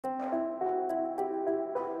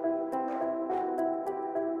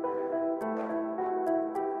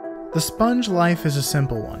The sponge life is a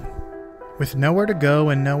simple one. With nowhere to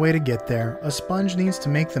go and no way to get there, a sponge needs to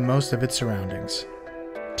make the most of its surroundings.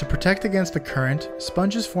 To protect against the current,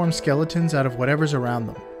 sponges form skeletons out of whatever's around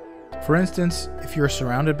them. For instance, if you're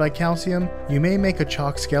surrounded by calcium, you may make a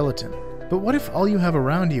chalk skeleton. But what if all you have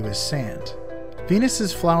around you is sand?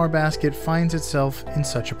 Venus's flower basket finds itself in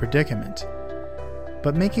such a predicament.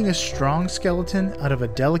 But making a strong skeleton out of a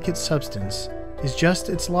delicate substance is just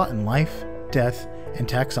its lot in life, death, and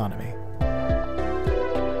taxonomy.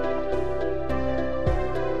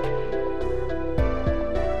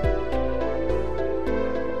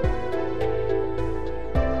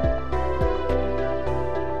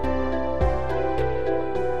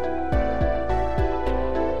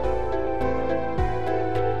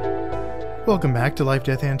 Welcome back to Life,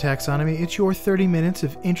 Death, and Taxonomy. It's your 30 minutes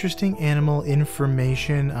of interesting animal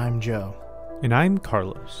information. I'm Joe. And I'm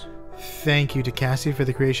Carlos. Thank you to Cassie for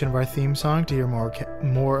the creation of our theme song. To hear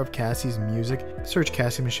more of Cassie's music, search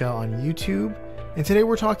Cassie Michelle on YouTube. And today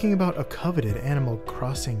we're talking about a coveted Animal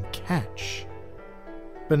Crossing catch.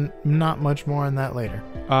 But not much more on that later.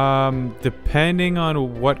 Depending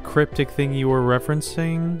on what cryptic thing you were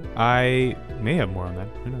referencing, I may have more on that.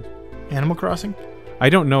 Who knows? Animal Crossing? I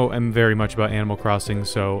don't know very much about Animal Crossing,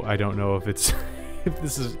 so I don't know if it's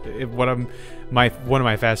one of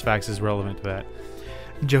my fast facts is relevant to that.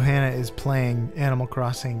 Johanna is playing Animal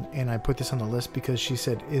Crossing, and I put this on the list because she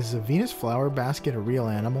said, "Is a Venus flower basket a real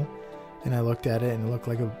animal?" And I looked at it, and it looked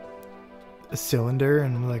like a cylinder,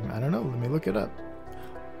 and I'm like, I don't know. Let me look it up.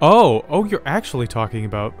 Oh, you're actually talking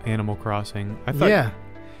about Animal Crossing. I thought, yeah,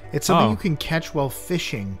 it's something you can catch while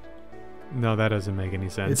fishing. No, that doesn't make any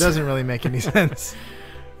sense. It doesn't really make any sense.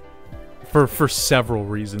 For several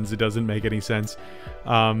reasons, it doesn't make any sense.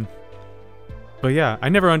 But yeah,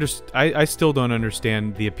 I still don't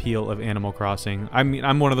understand the appeal of Animal Crossing. I mean,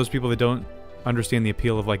 I'm one of those people that don't understand the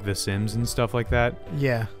appeal of like The Sims and stuff like that.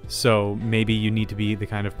 Yeah. So maybe you need to be the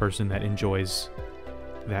kind of person that enjoys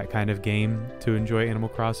that kind of game to enjoy Animal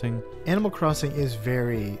Crossing. Animal Crossing is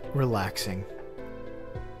very relaxing.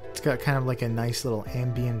 It's got kind of like a nice little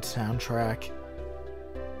ambient soundtrack,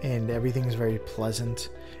 and everything is very pleasant,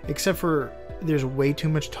 except for there's way too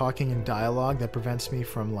much talking and dialogue that prevents me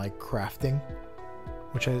from like crafting,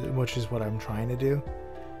 which is what I'm trying to do.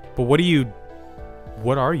 But what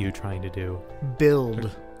are you trying to do?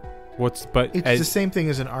 Build. It's the same thing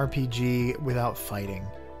as an RPG without fighting,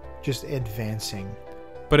 just advancing.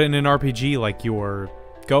 But in an RPG, like you're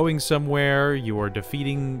going somewhere, you're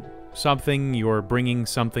defeating something, you're bringing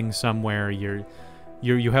something somewhere, you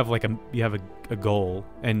have a goal,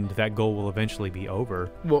 and that goal will eventually be over.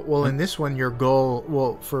 Well, in this one, your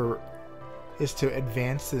goal is to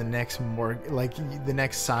advance to the next the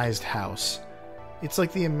next sized house. It's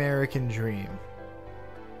like the American dream.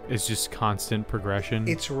 It's just constant progression.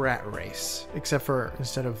 It's rat race, except for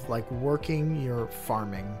instead of like working, you're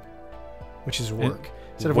farming, which is work.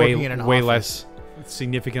 Instead of working in an office.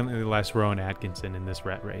 Significantly less Rowan Atkinson in this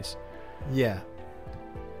rat race. Yeah.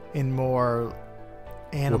 In more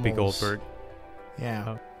animals. Whoopi Goldberg. Yeah.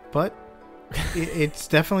 Oh. But it's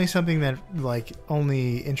definitely something that like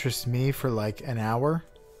only interests me for like an hour.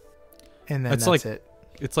 And then that's it.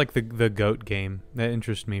 It's like the goat game. That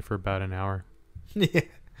interests me for about an hour. Yeah.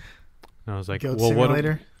 And I was like, Goat well,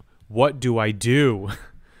 Simulator? what do I do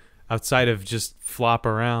outside of just flop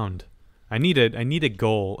around? I need a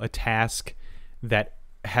goal, a task that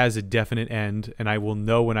has a definite end, and I will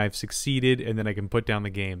know when I've succeeded, and then I can put down the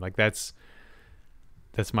game. Like that's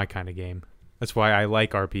my kind of game. That's why I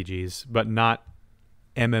like RPGs, but not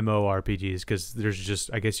MMO RPGs, because there's just,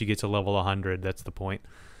 I guess you get to level 100. That's the point.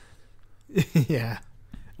 Yeah.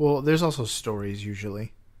 Well, there's also stories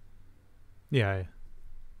usually. Yeah.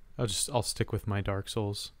 I'll stick with my Dark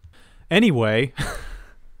Souls. Anyway,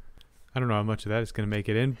 I don't know how much of that is going to make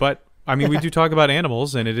it in, but I mean, we do talk about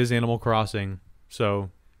animals, and it is Animal Crossing, so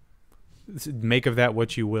make of that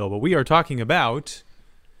what you will. But we are talking about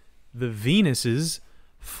the Venus's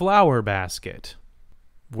flower basket,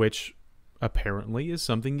 which apparently is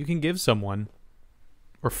something you can give someone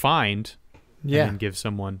or find and then give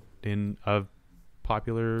someone in a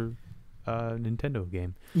popular Nintendo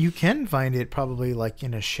game. You can find it probably like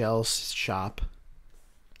in a shell shop.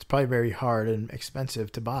 It's probably very hard and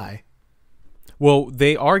expensive to buy. Well,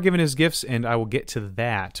 they are given as gifts, and I will get to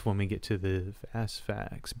that when we get to the fast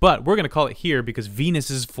facts. But we're going to call it here because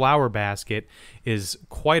Venus's flower basket is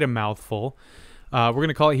quite a mouthful. We're going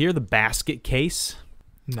to call it here the basket case.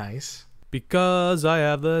 Nice. Because I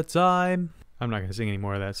have the time. I'm not going to sing any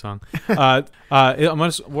more of that song.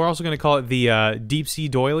 We're also going to call it the deep sea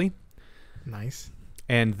doily. Nice.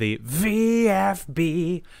 And the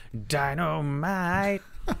VFB dynamite.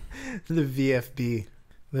 The VFB,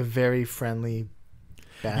 the very friendly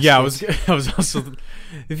basket. Yeah, I was also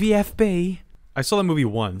VFB. I saw that movie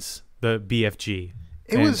once, the BFG.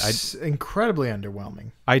 It was incredibly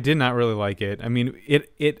underwhelming. I did not really like it. I mean,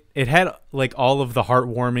 it had like all of the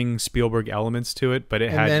heartwarming Spielberg elements to it, but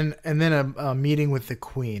it had a meeting with the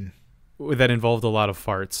Queen that involved a lot of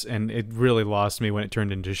farts, and it really lost me when it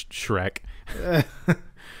turned into Shrek.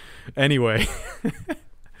 Anyway,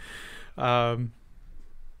 but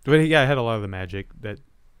yeah, it had a lot of the magic that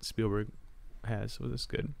Spielberg has, so this is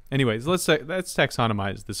good. Anyways, let's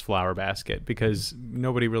taxonomize this flower basket, because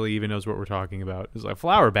nobody really even knows what we're talking about. It's like,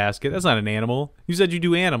 flower basket? That's not an animal. You said you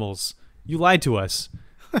do animals. You lied to us.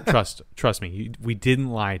 Trust me, we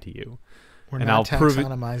didn't lie to you. We're not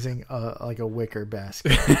taxonomizing like a wicker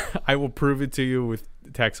basket. I will prove it to you with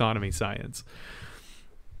taxonomy science.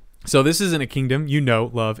 So this isn't a kingdom you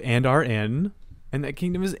know, love, and are in, and that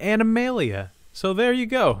kingdom is Animalia. So there you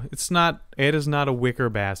go. It is not a wicker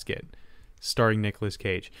basket. Starring Nicolas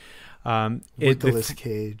Cage. Nicolas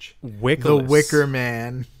Cage. The Wicker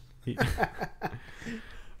Man.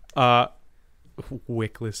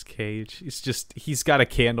 Wickless Cage. He's got a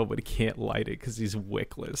candle, but he can't light it because he's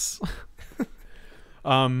wickless.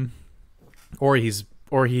 Or he's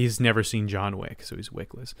never seen John Wick, so he's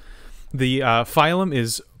wickless. The phylum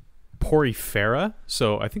is Porifera,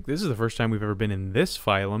 so I think this is the first time we've ever been in this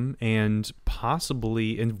phylum, and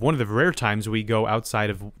possibly in one of the rare times we go outside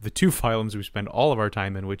of the two phylums we spend all of our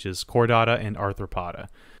time in, which is Chordata and Arthropoda.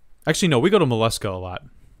 Actually, no, we go to Mollusca a lot.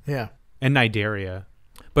 Yeah. And Cnidaria.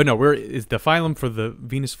 But no, the phylum for the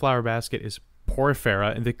Venus flower basket is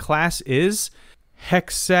Porifera, and the class is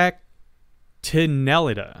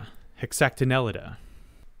Hexactinellida.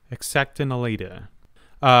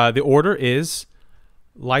 The order is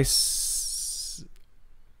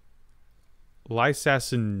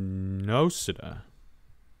Lysacinocida.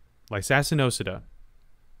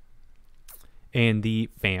 And the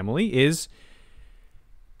family is,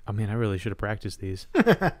 oh man, I really should have practiced these.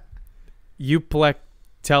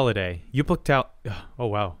 Euplectellidae.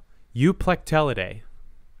 Euplectellidae.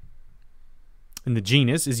 And the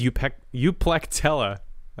genus is Euplectella.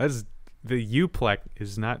 That's the euplec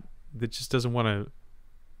is not, that just doesn't want to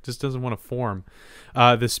form.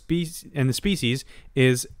 The species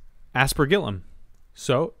is Aspergillum.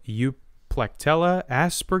 So Euplectella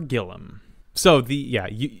aspergillum. So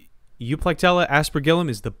Euplectella aspergillum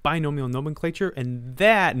is the binomial nomenclature, and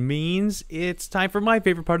that means it's time for my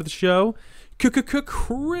favorite part of the show,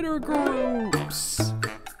 critter groups.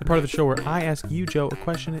 The part of the show where I ask you, Joe, a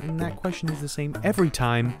question, and that question is the same every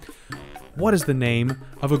time. What is the name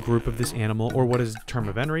of a group of this animal, or what is the term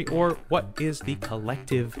of entry, or what is the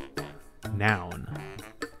collective noun?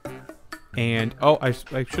 And, I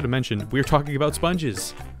should have mentioned, we're talking about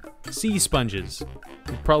sponges. Sea sponges.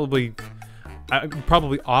 I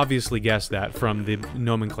probably obviously guessed that from the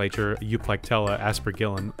nomenclature Euplectella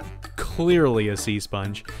aspergillum. Clearly a sea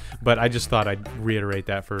sponge, but I just thought I'd reiterate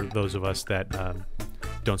that for those of us that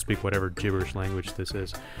don't speak whatever gibberish language this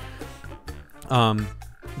is.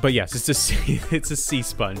 But yes, it's a sea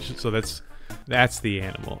sponge, so that's the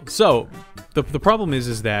animal. So the problem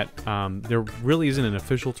is that there really isn't an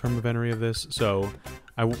official term of entry of this, so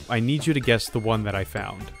I need you to guess the one that I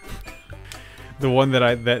found. The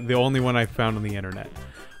only one I found on the internet.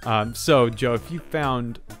 So Joe, if you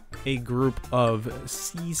found a group of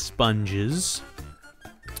sea sponges,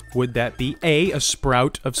 would that be A, a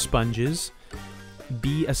sprout of sponges,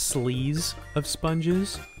 B, a sleaze of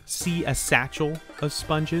sponges, C, a satchel of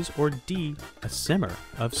sponges, or D, a simmer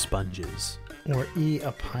of sponges? Or E,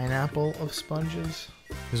 a pineapple of sponges?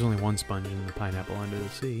 There's only one sponge in the pineapple under the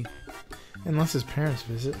sea. Unless his parents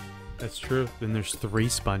visit. That's true. Then there's 3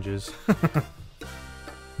 sponges.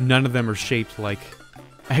 None of them are shaped like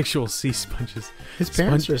actual sea sponges. His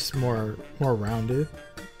parents are just more rounded.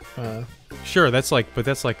 Sure, that's like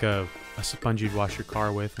a sponge you'd wash your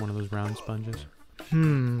car with, one of those round sponges.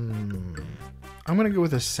 I'm gonna go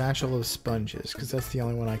with a satchel of sponges because that's the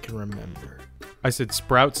only one I can remember. I said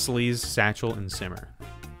sprout, sleaze, satchel, and simmer.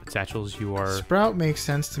 Satchels, you are... Sprout makes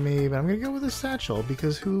sense to me, but I'm gonna go with a satchel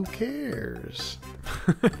because who cares?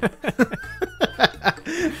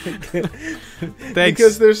 Thanks.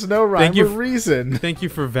 Because there's no rhyme or reason. Thank you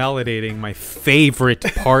for validating my favorite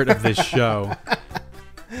part of this show.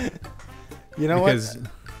 You know what?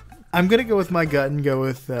 I'm going to go with my gut and go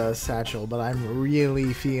with satchel, but I'm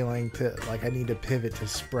really feeling I need to pivot to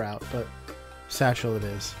sprout, but satchel it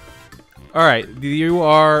is. All right, you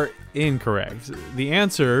are incorrect. The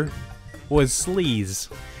answer was sleaze.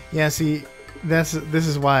 Yeah, see, this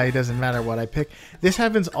is why it doesn't matter what I pick. This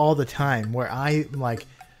happens all the time where I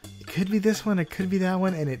could be this one, it could be that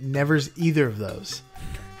one, and it never's either of those.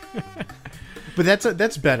 But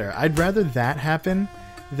that's better. I'd rather that happen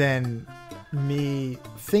than me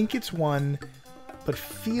think it's one, but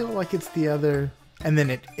feel like it's the other, and then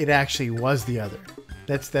it actually was the other.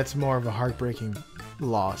 That's more of a heartbreaking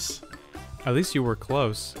loss. At least you were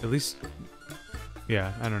close. At least,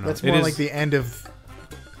 yeah, I don't know. That's more like the end of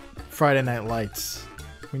Friday Night Lights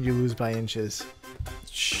when you lose by inches.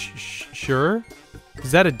 Sure?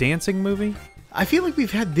 Is that a dancing movie? I feel like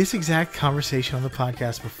we've had this exact conversation on the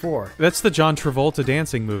podcast before. That's the John Travolta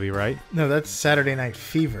dancing movie, right? No, that's Saturday Night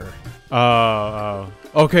Fever. Oh.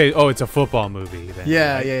 Okay. Oh, it's a football movie then.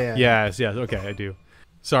 Yeah, right? yeah. Yes. Okay, I do.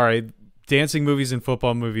 Sorry. Dancing movies and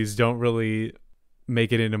football movies don't really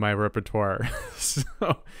make it into my repertoire. So,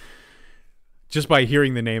 just by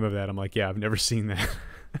hearing the name of that, I'm like, yeah, I've never seen that.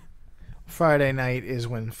 Friday night is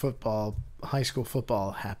when high school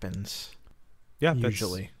football happens. Yeah,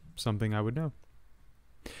 usually. That's something I would know.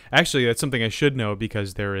 Actually, that's something I should know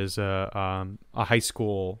because there is a high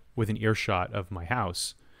school within earshot of my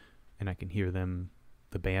house, and I can hear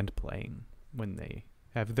the band playing when they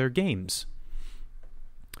have their games.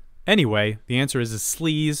 Anyway, the answer is a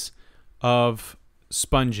sleaze of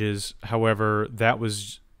sponges. However, that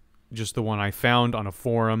was just the one I found on a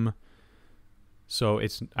forum, so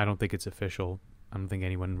I don't think it's official. I don't think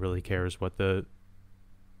anyone really cares what the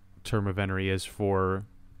term of entry is for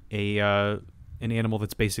an animal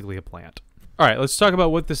that's basically a plant. All right, let's talk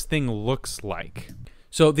about what this thing looks like.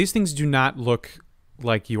 So these things do not look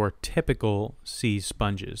like your typical sea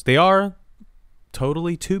sponges. They are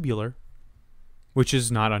totally tubular, which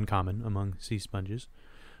is not uncommon among sea sponges.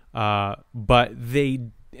 But they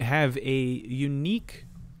have a unique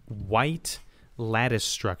white lattice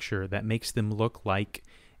structure that makes them look like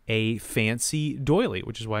a fancy doily,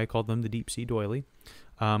 which is why I called them the deep sea doily.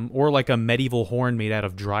 Or like a medieval horn made out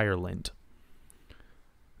of dryer lint.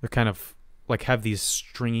 They kind of like have these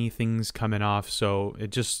stringy things coming off, so it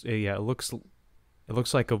just it looks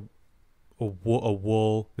like a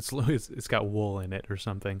wool. It's got wool in it or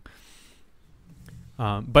something.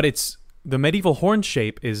 But it's the medieval horn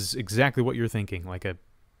shape is exactly what you're thinking. Like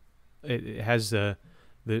it has the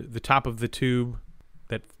top of the tube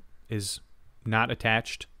that is not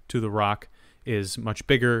attached to the rock is much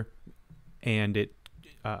bigger, and it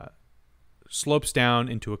slopes down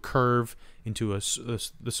into a curve into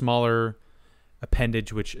the smaller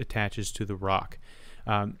appendage which attaches to the rock.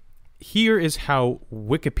 Here is how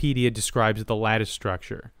Wikipedia describes the lattice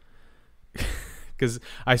structure. Because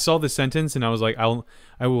I saw the sentence and I was like,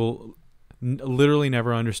 I will literally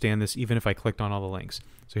never understand this even if I clicked on all the links.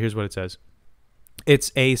 So here's what it says.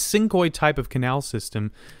 It's a syncoid type of canal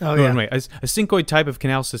system. A syncoid type of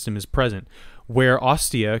canal system is present where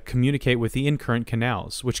ostia communicate with the incurrent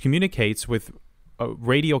canals, which communicates with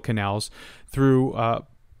radial canals through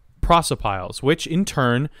prosopiles, which in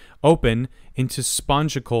turn open into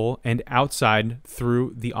spongicle and outside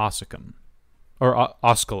through the ossicum or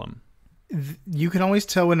osculum. You can always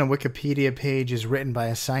tell when a Wikipedia page is written by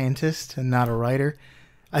a scientist and not a writer.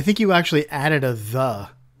 I think you actually added a the.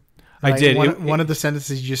 Right? I did. One of the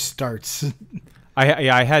sentences just starts.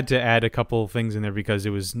 I had to add a couple things in there because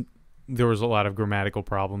there was a lot of grammatical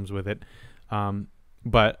problems with it.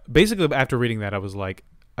 But basically, after reading that, I was like,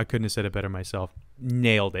 I couldn't have said it better myself.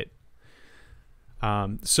 Nailed it.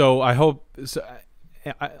 So I hope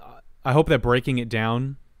that breaking it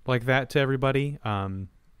down like that to everybody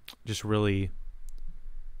just really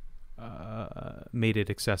made it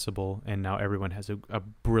accessible, and now everyone has a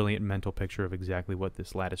brilliant mental picture of exactly what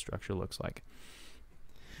this lattice structure looks like.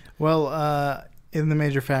 Well, in the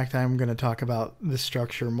major fact, I'm going to talk about the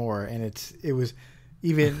structure more, and it was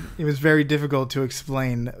very difficult to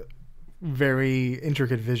explain very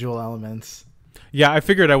intricate visual elements. Yeah, I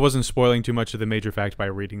figured I wasn't spoiling too much of the major fact by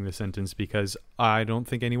reading the sentence because I don't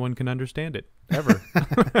think anyone can understand it ever.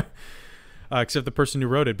 Except the person who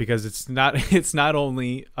wrote it, because it's not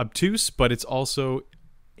only obtuse, but it's also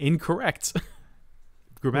incorrect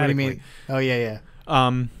grammatically. What do you mean? Oh,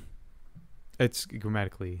 yeah. It's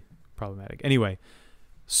grammatically problematic. Anyway,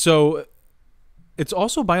 so it's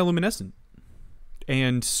also bioluminescent,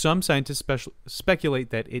 and some scientists speculate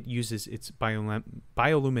that it uses its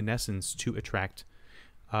bioluminescence to attract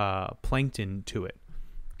plankton to it,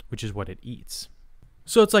 which is what it eats.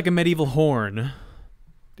 So it's like a medieval horn.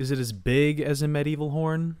 Is it as big as a medieval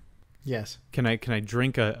horn? Yes. Can I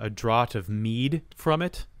drink a draught of mead from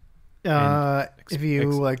it? If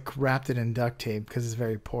you wrapped it in duct tape, because it's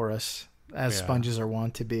very porous, as sponges are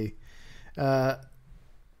wont to be. But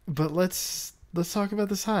let's talk about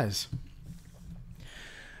the size.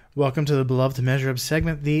 Welcome to the Beloved Measure Up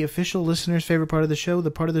segment, the official listener's favorite part of the show,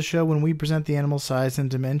 the part of the show when we present the animal size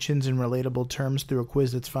and dimensions in relatable terms through a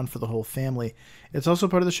quiz that's fun for the whole family. It's also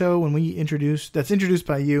part of the show when that's introduced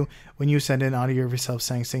by you when you send in audio of yourself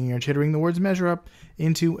saying, singing, or chittering the words measure up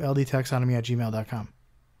into ldtaxonomy@gmail.com.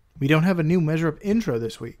 We don't have a new measure up intro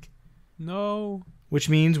this week. No. Which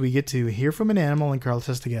means we get to hear from an animal and Carlos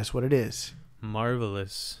has to guess what it is.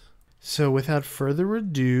 Marvelous. So without further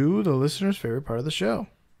ado, the listener's favorite part of the show.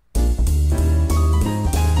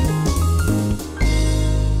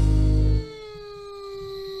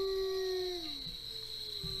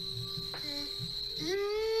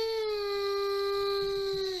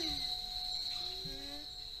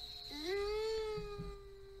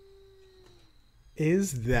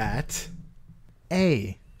 Is that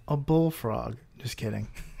A, a bullfrog? Just kidding.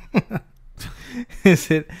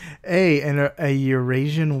 Is it a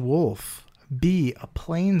Eurasian wolf, B, a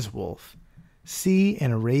plains wolf, C,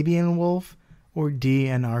 an Arabian wolf, or D,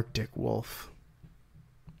 an Arctic wolf?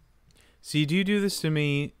 See, do you do this to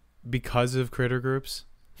me because of critter groups?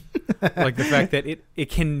 Like the fact that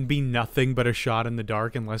it can be nothing but a shot in the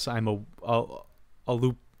dark unless I'm a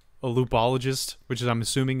loopologist, which is I'm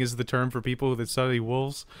assuming is the term for people that study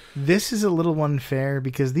wolves. This is a little unfair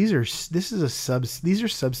because these are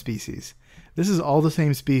subspecies. This is all the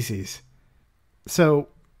same species. So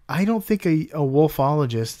I don't think a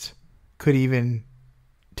wolfologist could even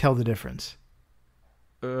tell the difference.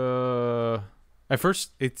 At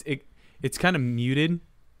first it's kind of muted,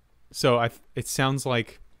 so it sounds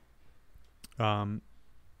like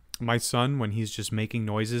my son when he's just making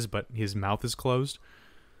noises but his mouth is closed.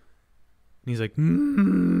 And he's like,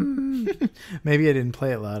 Maybe I didn't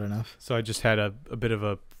play it loud enough. So I just had a bit of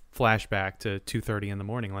a flashback to 2:30 in the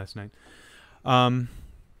morning last night. I'm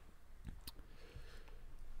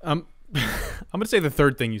gonna say the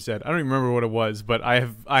third thing you said. I don't even remember what it was, but I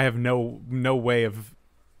have no way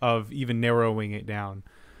of even narrowing it down.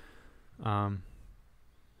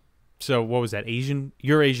 So what was that?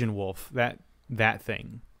 Eurasian wolf. That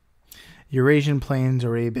thing. Eurasian, plains,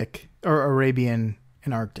 Arabian,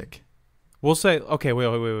 and Arctic. We'll say, okay,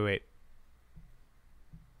 wait.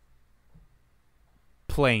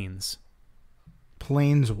 Plains.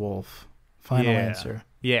 Plains wolf. Final answer.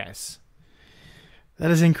 Yes. That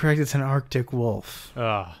is incorrect. It's an Arctic wolf.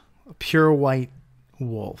 A pure white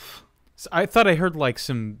wolf. So I thought I heard like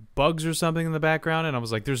some bugs or something in the background, and I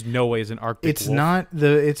was like, there's no way it's an Arctic wolf. It's not.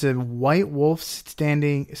 It's a white wolf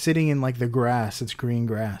sitting in like the grass. It's green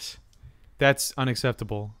grass. That's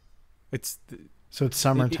unacceptable. So it's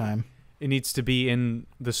summertime. It needs to be in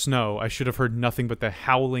the snow. I should have heard nothing but the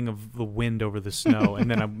howling of the wind over the snow,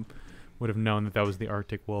 and then I would have known that was the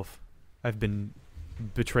Arctic wolf. I've been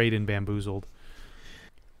betrayed and bamboozled.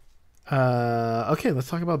 Okay, let's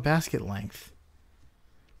talk about basket length.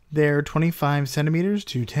 They're 25 centimeters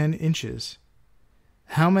to 10 inches.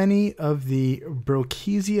 How many of the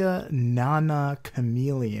Brochysia nana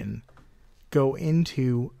chameleon go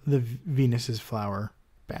into the Venus's flower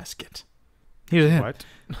basket? Here's a hint. What?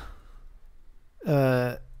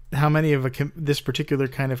 How many of this particular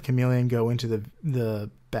kind of chameleon go into the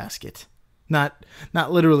basket? Not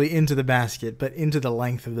literally into the basket, but into the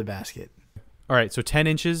length of the basket. All right, so 10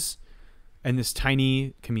 inches and this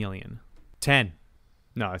tiny chameleon. 10.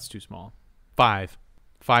 No, that's too small. 5.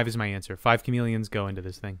 5 is my answer. 5 chameleons go into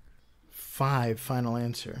this thing. 5, final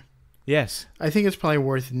answer. Yes. I think it's probably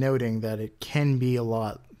worth noting that it can be a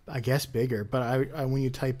lot, I guess, bigger. But I when you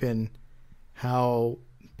type in how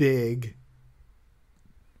big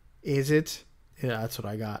is it? Yeah, that's what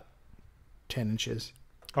I got. 10 inches.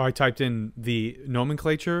 Oh, I typed in the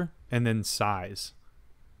nomenclature and then size.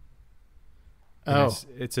 And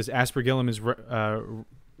it says Aspergillum is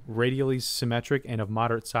radially symmetric and of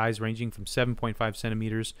moderate size, ranging from 7.5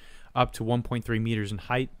 centimeters up to 1.3 meters in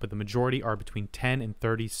height, but the majority are between 10 and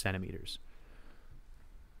 30 centimeters.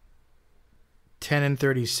 10 and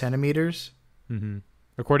 30 centimeters? Mm-hmm.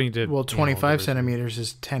 According to... Well, 25 centimeters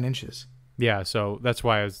is 10 inches. Yeah, so that's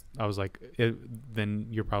why I was like, then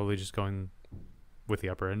you're probably just going with the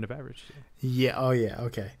upper end of average. So. Yeah. Oh, yeah.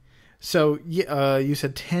 Okay. So you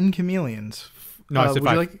said 10 chameleons. No, I said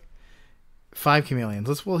 5. 5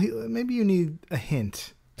 chameleons. Maybe you need a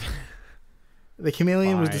hint. The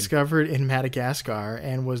chameleon was discovered in Madagascar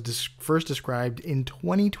and was first described in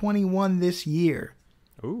 2021 this year.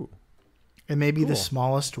 Ooh. It may be the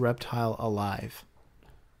smallest reptile alive.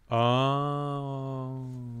 Oh,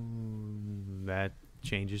 that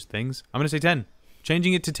changes things. I'm going to say 10.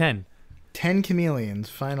 Changing it to 10. 10 chameleons,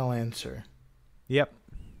 final answer. Yep.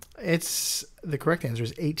 The correct answer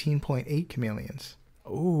is 18.8 chameleons.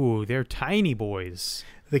 Ooh, they're tiny boys.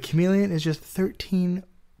 The chameleon is just 13.2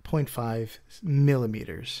 8.5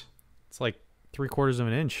 millimeters. It's like 3/4 of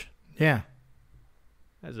an inch. Yeah.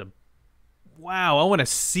 That's a wow. I want to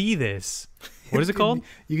see this. What is it called?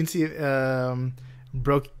 You can see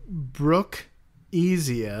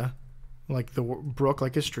Brookisia, like the brook,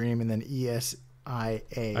 like a stream, and then ESIA. I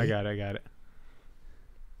got it.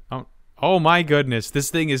 Oh my goodness.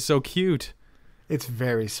 This thing is so cute. It's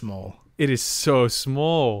very small. It is so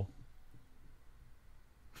small.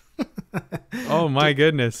 Oh my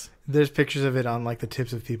goodness. There's pictures of it on like the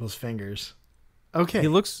tips of people's fingers. Okay. He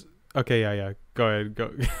looks okay, yeah. Go ahead.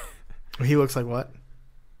 Go. He looks like what?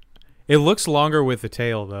 It looks longer with the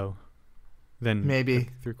tail though than maybe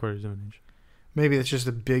 3/4 of an inch. Maybe it's just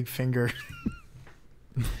a big finger.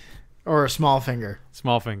 Or a small finger.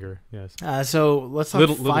 Small finger, yes. So let's talk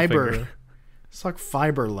little fiber. finger. Let's talk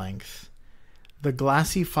fiber length. The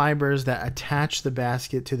glassy fibers that attach the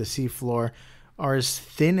basket to the seafloor are as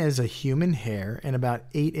thin as a human hair and about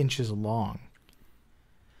 8 inches long.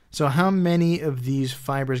 So how many of these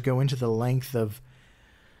fibers go into the length of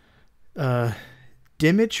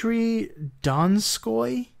Dmitry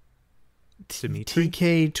Donskoy? Dmitry?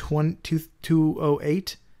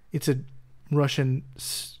 TK-208. It's a Russian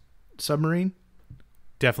submarine.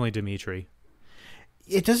 Definitely Dmitry.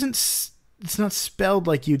 It doesn't... It's not spelled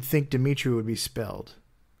like you'd think Dimitri would be spelled.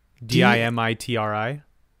 Dimitri? It's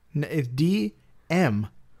Dmitry.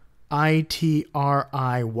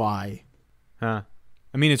 Huh.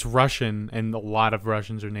 I mean, it's Russian, and a lot of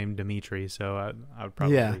Russians are named Dmitry, so I would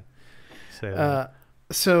probably say that.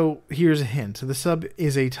 So here's a hint. So the sub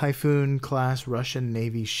is a Typhoon-class Russian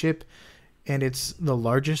Navy ship, and it's the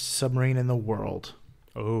largest submarine in the world.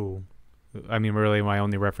 Oh. I mean, really, my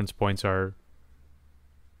only reference points are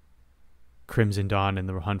Crimson Dawn and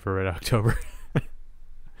the Hunt for Red October.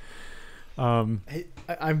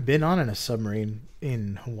 I've been on a submarine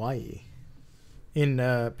in Hawaii, in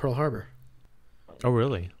Pearl Harbor. Oh,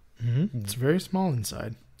 really? Mm-hmm. It's very small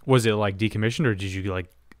inside. Was it like decommissioned, or did you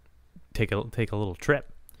like take a little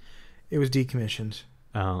trip? It was decommissioned.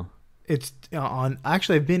 Oh, it's on.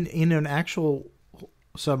 Actually, I've been in an actual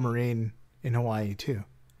submarine in Hawaii too,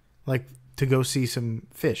 like to go see some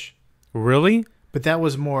fish. Really? But that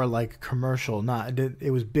was more like commercial.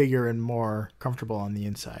 It was bigger and more comfortable on the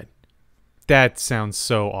inside. That sounds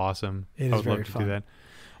so awesome. It is I would very love to fun. do that.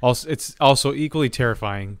 Also, it's also equally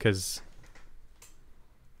terrifying because,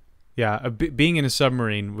 yeah, being in a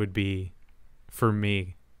submarine would be, for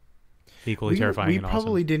me, equally terrifying. We and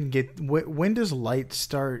probably awesome. didn't get. When does light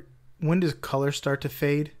start? When does color start to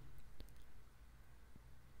fade?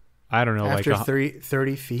 I don't know, After like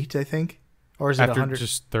 30 feet, I think. Or is it after 100?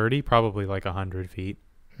 just 30, probably like 100 feet.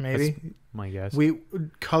 Maybe. That's my guess.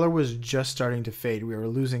 Color was just starting to fade. We were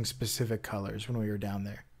losing specific colors when we were down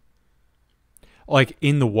there. Like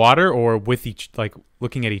in the water, or with like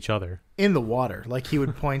looking at each other? In the water. Like he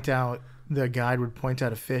would point out, the guide would point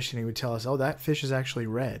out a fish and he would tell us, oh, that fish is actually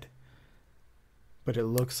red. But it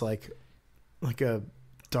looks like a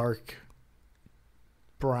dark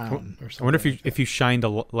brown or something. I wonder if like if you shined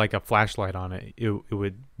a flashlight on it, it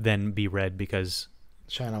would then be red because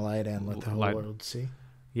shine a light and let the whole world see.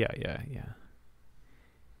 Yeah.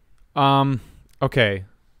 Okay.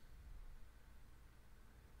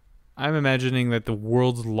 I'm imagining that the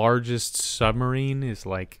world's largest submarine is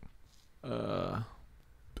like, we'll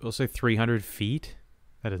say 300 feet.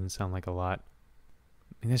 That doesn't sound like a lot.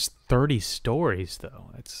 I mean, there's 30 stories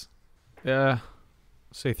though. That's,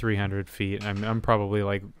 say 300 feet. I'm probably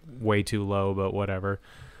like way too low, but whatever.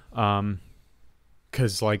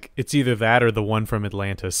 'Cause like it's either that or the one from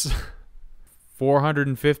Atlantis.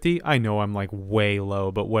 450. I know I'm like way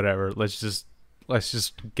low, but whatever. Let's just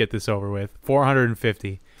get this over with.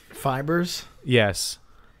 450 fibers. Yes.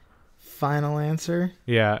 Final answer.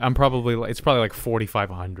 Yeah, it's probably like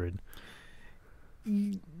 4,500.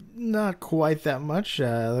 Not quite that much.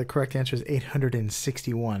 The correct answer is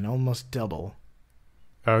 861, almost double.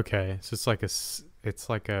 Okay, so it's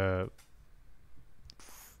like a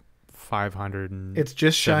 500. It's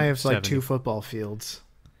just shy of like 2 football fields.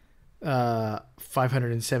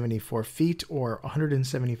 574 feet or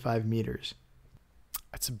 175 meters.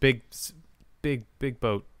 That's a big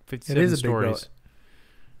boat. 57 it is a stories. big boat.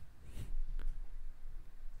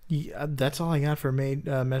 Yeah, that's all I got for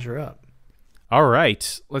measure up. All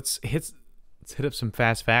right, let's hit up some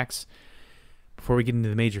fast facts before we get into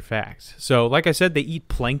the major facts. So, like I said, they eat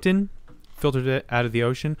plankton filtered out of the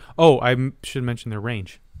ocean. Oh, I should mention their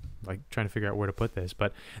range. Like trying to figure out where to put this,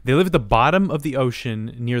 but they live at the bottom of the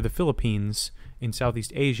ocean near the Philippines in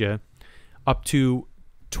Southeast Asia, up to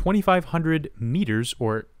 2,500 meters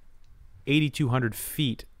or 8,200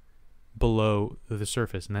 feet below the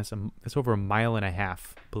surface, and that's over 1.5 miles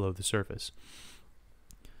below the surface.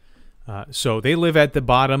 So they live at the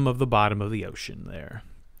bottom of the ocean there.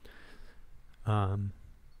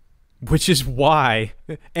 Which is why,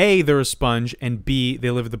 A, they're a sponge, and B, they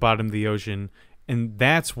live at the bottom of the ocean. And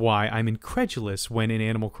that's why I'm incredulous when in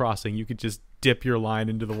Animal Crossing you could just dip your line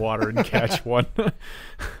into the water and catch one.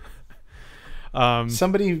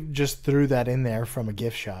 Somebody just threw that in there from a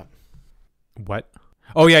gift shop. What?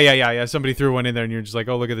 Oh, yeah. Somebody threw one in there and you're just like,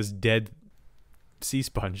 oh, look at this dead sea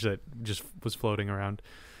sponge that just was floating around.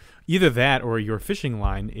 Either that or your fishing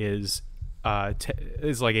line is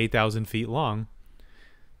like 8,000 feet long,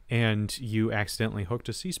 and you accidentally hooked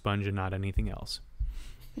a sea sponge and not anything else.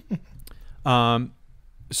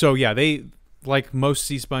 So yeah, they, like most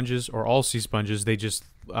sea sponges or all sea sponges, they just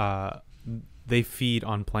they feed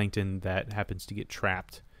on plankton that happens to get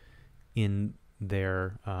trapped in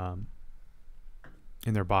their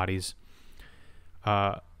bodies.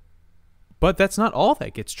 But that's not all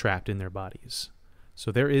that gets trapped in their bodies.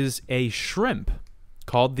 So there is a shrimp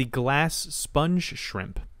called the glass sponge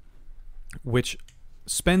shrimp, which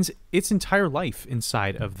spends its entire life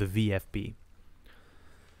inside of the VFB.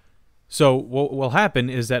 So what will happen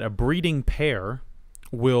is that a breeding pair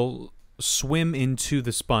will swim into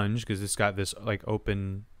the sponge because it's got this like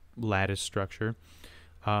open lattice structure,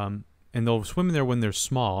 and they'll swim in there when they're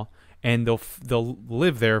small, and they'll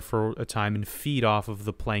live there for a time and feed off of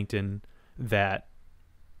the plankton that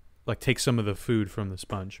like takes some of the food from the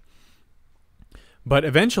sponge. But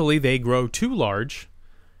eventually they grow too large,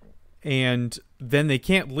 and then they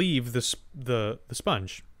can't leave the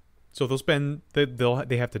sponge. So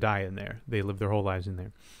they have to die in there. They live their whole lives in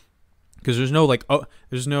there. Because it's not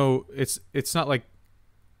like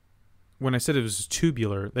when I said it was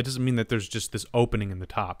tubular, that doesn't mean that there's just this opening in the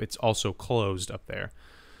top. It's also closed up there.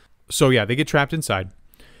 So yeah, they get trapped inside.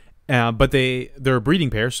 But they're a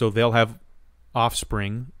breeding pair, so they'll have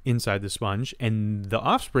offspring inside the sponge, and the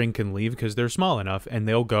offspring can leave because they're small enough, and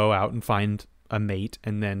they'll go out and find a mate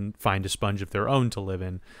and then find a sponge of their own to live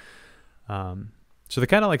in. So they're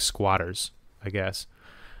kind of like squatters, I guess,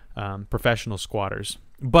 professional squatters.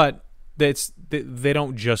 But they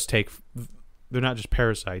don't just take. They're not just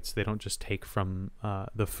parasites. They don't just take from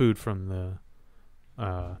the food from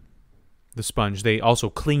the sponge. They also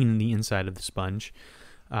clean the inside of the sponge,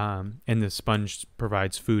 and the sponge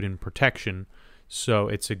provides food and protection. So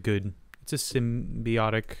it's a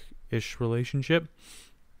symbiotic-ish relationship.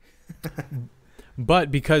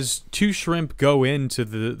 But because two shrimp go into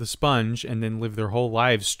the sponge and then live their whole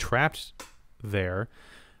lives trapped there,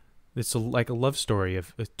 it's like a love story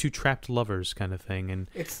of two trapped lovers kind of thing.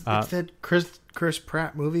 And it's that Chris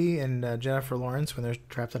Pratt movie and Jennifer Lawrence when they're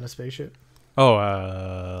trapped on a spaceship.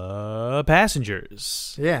 Oh,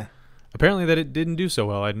 Passengers. Yeah. Apparently that it didn't do so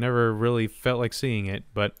well. I'd never really felt like seeing it,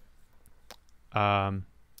 but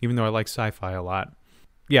even though I like sci-fi a lot.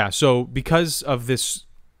 Yeah, so because of the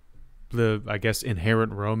I guess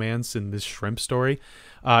inherent romance in this shrimp story,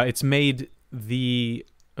 it's made the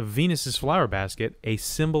Venus's flower basket a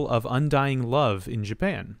symbol of undying love in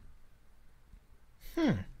Japan.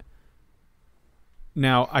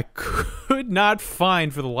 Now, I could not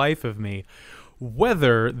find for the life of me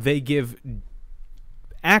whether they give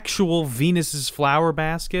actual Venus's flower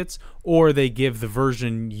baskets or they give the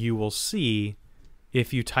version you will see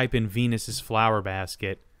if you type in Venus's flower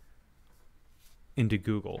basket into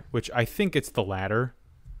Google, which I think it's the latter.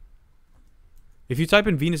 If you type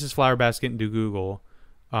in Venus's flower basket into Google,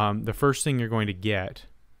 the first thing you're going to get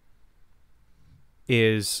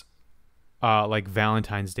is like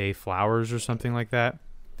Valentine's Day flowers or something like that.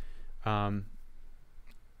 Like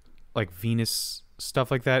Venus stuff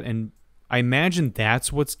like that. And I imagine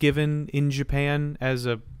that's what's given in Japan as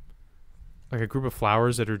a group of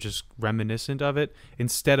flowers that are just reminiscent of it,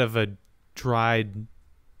 instead of a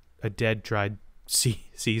dead dried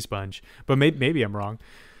sea sponge. But maybe I'm wrong.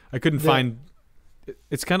 I couldn't find.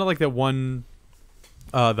 It's kind of like that one,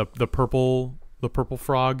 the purple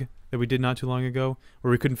frog that we did not too long ago,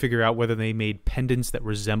 where we couldn't figure out whether they made pendants that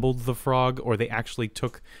resembled the frog or they actually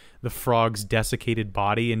took the frog's desiccated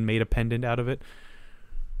body and made a pendant out of it.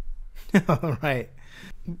 Right.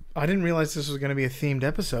 I didn't realize this was going to be a themed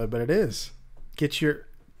episode, but it is.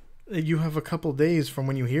 You have a couple days from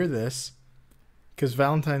when you hear this, because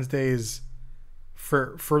Valentine's Day is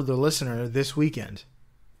for the listener this weekend.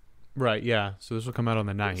 Right, yeah. So this will come out on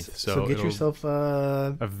the 9th. So get yourself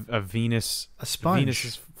a sponge.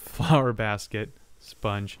 Venus's flower basket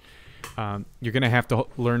sponge. You're going to have to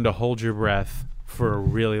learn to hold your breath for a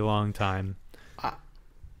really long time.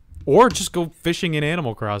 Or just go fishing in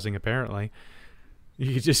Animal Crossing, apparently.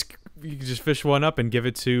 You could just You can just fish one up and give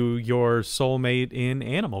it to your soulmate in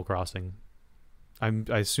Animal Crossing. I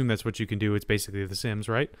assume that's what you can do. It's basically The Sims,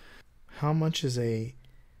 right? How much is a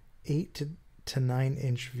 8 to 9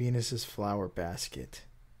 inch Venus's flower basket?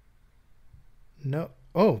 No.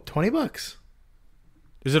 Oh, $20.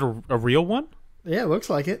 Is it a real one? Yeah, it looks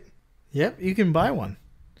like it. Yep, you can buy one.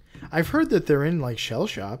 I've heard that they're in like shell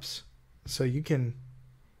shops, so you can.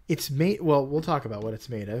 It's made. Well, we'll talk about what it's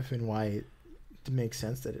made of and why it makes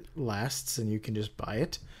sense that it lasts, and you can just buy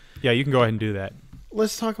it. Yeah, you can go ahead and do that.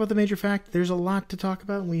 Let's talk about the major fact. There's a lot to talk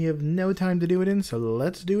about, and we have no time to do it in, so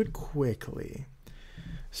let's do it quickly.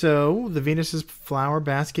 So, the Venus's flower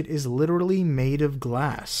basket is literally made of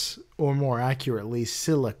glass, or more accurately,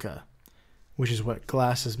 silica, which is what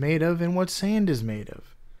glass is made of and what sand is made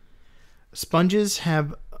of. Sponges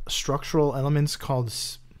have structural elements called...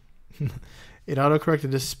 it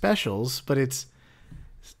autocorrected as specials, but it's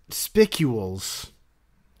spicules.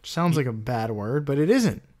 Sounds like a bad word, but it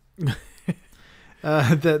isn't.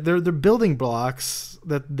 They're building blocks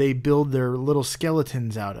that they build their little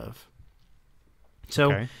skeletons out of.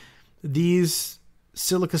 So these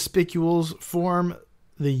silica spicules form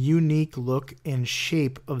the unique look and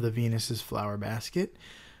shape of the Venus's flower basket.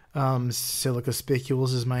 Silica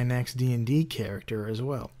spicules is my next D&D character as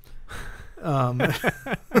well. But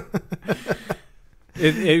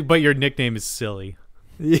your nickname is Silly.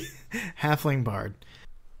 Halfling Bard.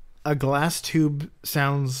 A glass tube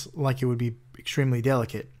sounds like it would be extremely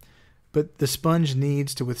delicate, but the sponge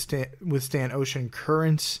needs to withstand ocean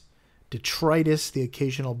currents, detritus, the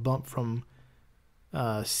occasional bump from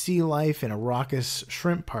sea life, and a raucous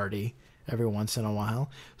shrimp party every once in a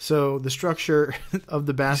while. So the structure of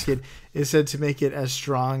the basket is said to make it as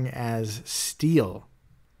strong as steel.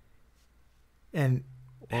 And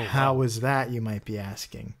how is that, you might be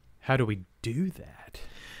asking? How do we do that?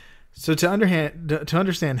 So to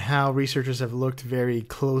understand how researchers have looked very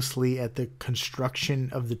closely at the construction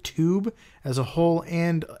of the tube as a whole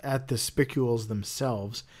and at the spicules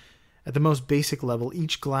themselves, at the most basic level,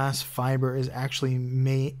 each glass fiber is actually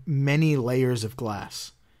many layers of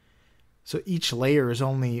glass. So each layer is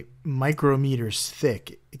only micrometers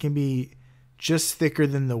thick. It can be just thicker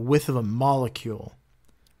than the width of a molecule.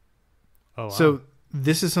 Oh, wow. So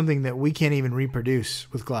this is something that we can't even reproduce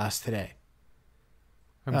with glass today.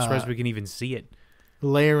 I'm surprised we can even see it.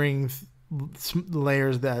 Layering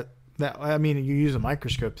layers that I mean, you use a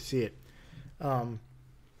microscope to see it.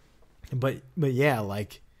 But yeah,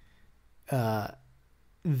 like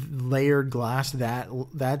layered glass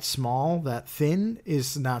that small, that thin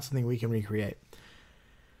is not something we can recreate.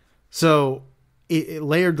 So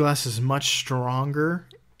layered glass is much stronger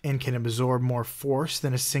and can absorb more force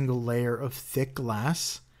than a single layer of thick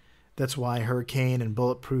glass. That's why hurricane and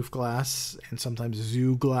bulletproof glass and sometimes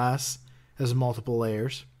zoo glass has multiple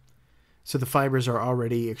layers. So the fibers are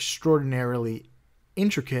already extraordinarily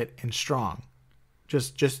intricate and strong.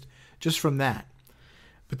 Just from that.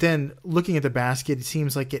 But then looking at the basket, it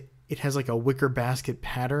seems like it has like a wicker basket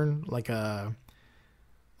pattern, like a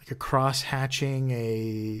cross hatching,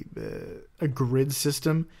 a grid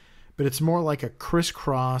system, but it's more like a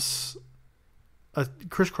crisscross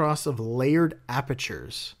of layered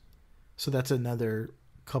apertures. So that's another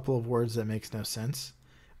couple of words that makes no sense,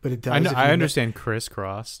 but it does. I understand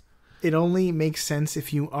crisscross. It only makes sense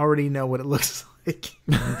if you already know what it looks like.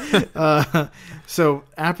 So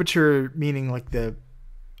aperture meaning like the,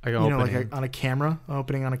 like on a camera,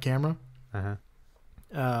 opening on a camera,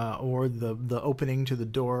 or the opening to the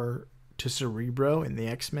door to Cerebro in the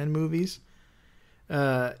X-Men movies.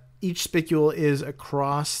 Each spicule is a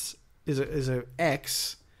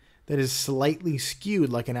X that is slightly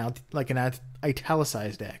skewed like an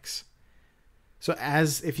italicized X. So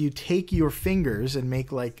as if you take your fingers and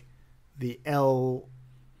make like the L7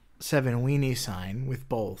 weenie sign with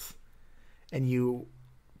both, and you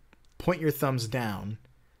point your thumbs down,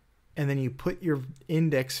 and then you put your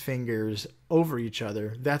index fingers over each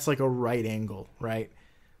other, that's like a right angle, right?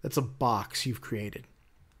 That's a box you've created.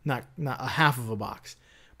 Not a half of a box.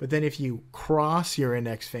 But then if you cross your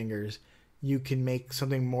index fingers, you can make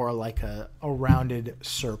something more like a rounded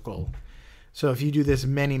circle. So if you do this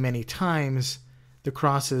many, many times, the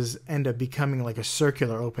crosses end up becoming like a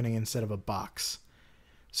circular opening instead of a box.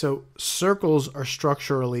 So circles are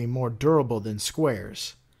structurally more durable than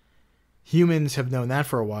squares. Humans have known that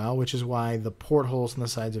for a while, which is why the portholes on the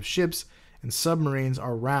sides of ships and submarines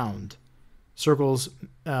are round. Circles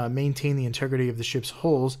maintain the integrity of the ship's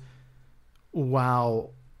hulls,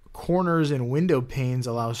 while corners and window panes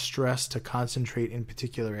allow stress to concentrate in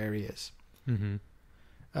particular areas. Mm-hmm.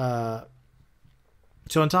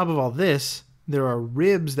 So on top of all this, there are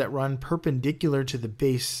ribs that run perpendicular to the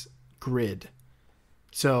base grid.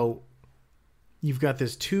 So you've got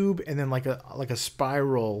this tube and then like a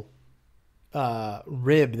spiral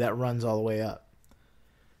rib that runs all the way up,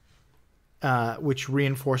 which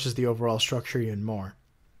reinforces the overall structure even more.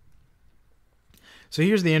 So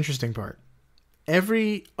here's the interesting part.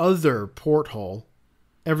 Every other porthole,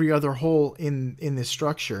 every other hole in this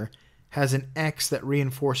structure has an X that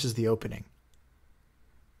reinforces the opening.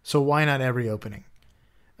 So why not every opening?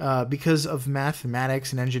 Because of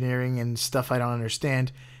mathematics and engineering and stuff I don't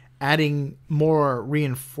understand, adding more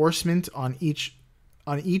reinforcement on each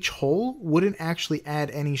hole wouldn't actually add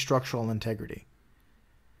any structural integrity.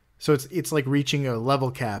 So it's like reaching a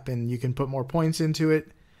level cap, and you can put more points into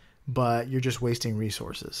it, but you're just wasting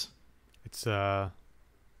resources. It's it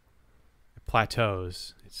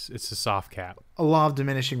plateaus. It's a soft cap. A law of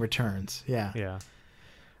diminishing returns. Yeah. Yeah.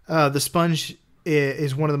 The sponge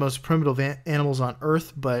is one of the most primitive animals on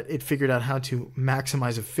Earth, but it figured out how to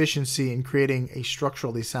maximize efficiency in creating a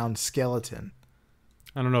structurally sound skeleton.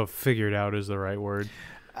 I don't know if "figured out" is the right word.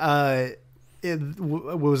 It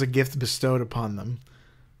was a gift bestowed upon them.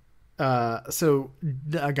 So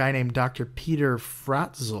a guy named Dr. Peter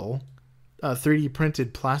Fratzel 3D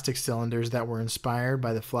printed plastic cylinders that were inspired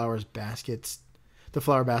by the flower basket's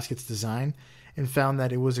design, and found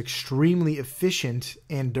that it was extremely efficient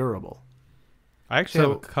and durable. I actually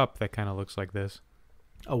have a cup that kind of looks like this.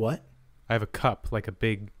 A what? I have a cup, like a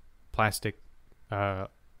big plastic,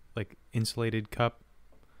 like insulated cup,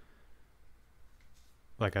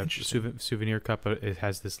 like a souvenir cup, but it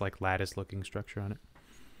has this like lattice-looking structure on it.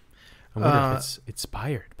 I wonder if it's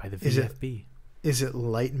inspired by the VFB. Is it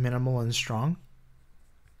light, minimal, and strong?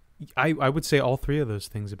 I would say all three of those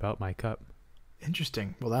things about my cup.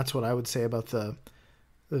 Interesting. Well, that's what I would say about the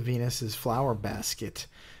Venus's flower basket.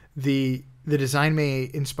 The design may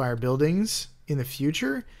inspire buildings in the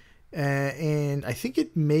future, and I think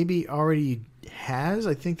it maybe already has.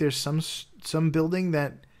 I think there's some building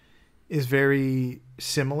that is very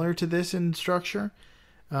similar to this in structure,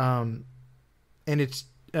 and it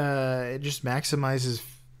just maximizes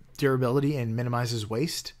durability and minimizes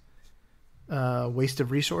waste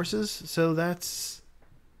of resources. So that's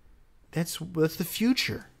the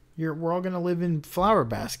future. We're all going to live in flower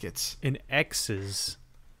baskets. In X's.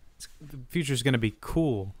 The future's going to be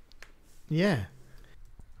cool. Yeah.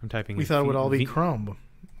 I'm typing. We thought it would all be chrome.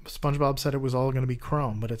 SpongeBob said it was all going to be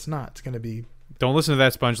chrome, but it's not. It's going to be... Don't listen to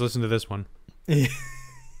that, Sponge. Listen to this one. Yeah.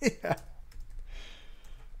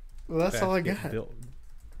 Well, that's all I got.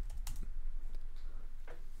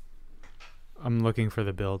 I'm looking for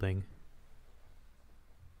the building.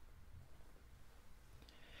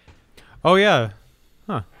 Oh, yeah.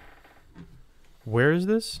 Huh. Where is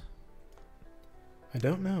this? I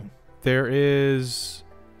don't know. There is...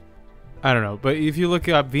 I don't know. But if you look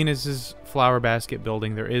up Venus's flower basket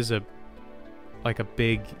building, there is a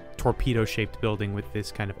big torpedo-shaped building with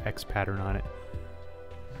this kind of X pattern on it.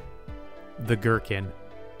 The Gherkin.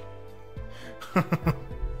 I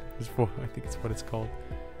think it's what it's called.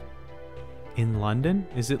 In London?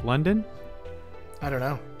 Is it London? I don't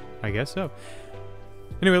know. I guess so.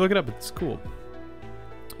 Anyway, look it up. It's cool.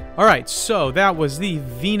 All right, so that was the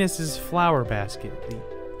Venus's flower basket, the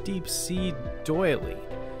deep sea doily.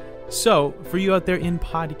 So, for you out there in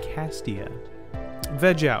Podcastia,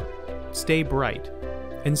 veg out, stay bright,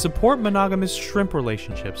 and support monogamous shrimp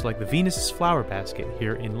relationships like the Venus's flower basket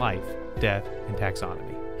here in Life, Death, and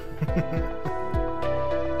Taxonomy.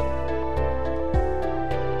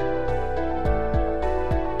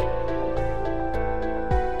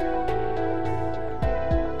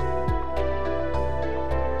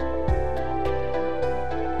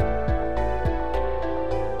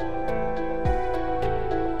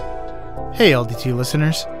 Hey LDT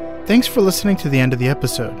listeners, thanks for listening to the end of the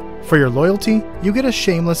episode. For your loyalty, you get a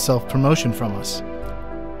shameless self-promotion from us.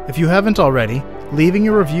 If you haven't already, leaving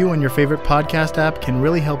a review on your favorite podcast app can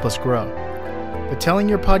really help us grow. But telling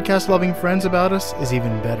your podcast-loving friends about us is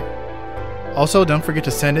even better. Also, don't forget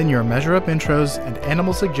to send in your Measure Up intros and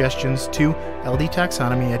animal suggestions to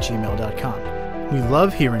ldtaxonomy@gmail.com. We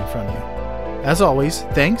love hearing from you. As always,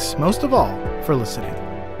 thanks, most of all, for listening.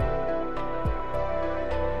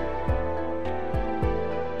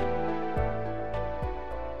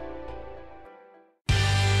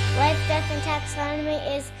 Life, Death, and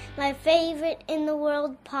Taxonomy is my favorite in the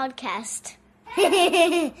world podcast.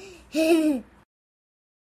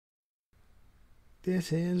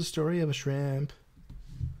 This is the story of a shrimp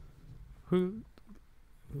Who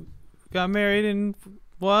got married and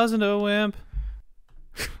wasn't a wimp.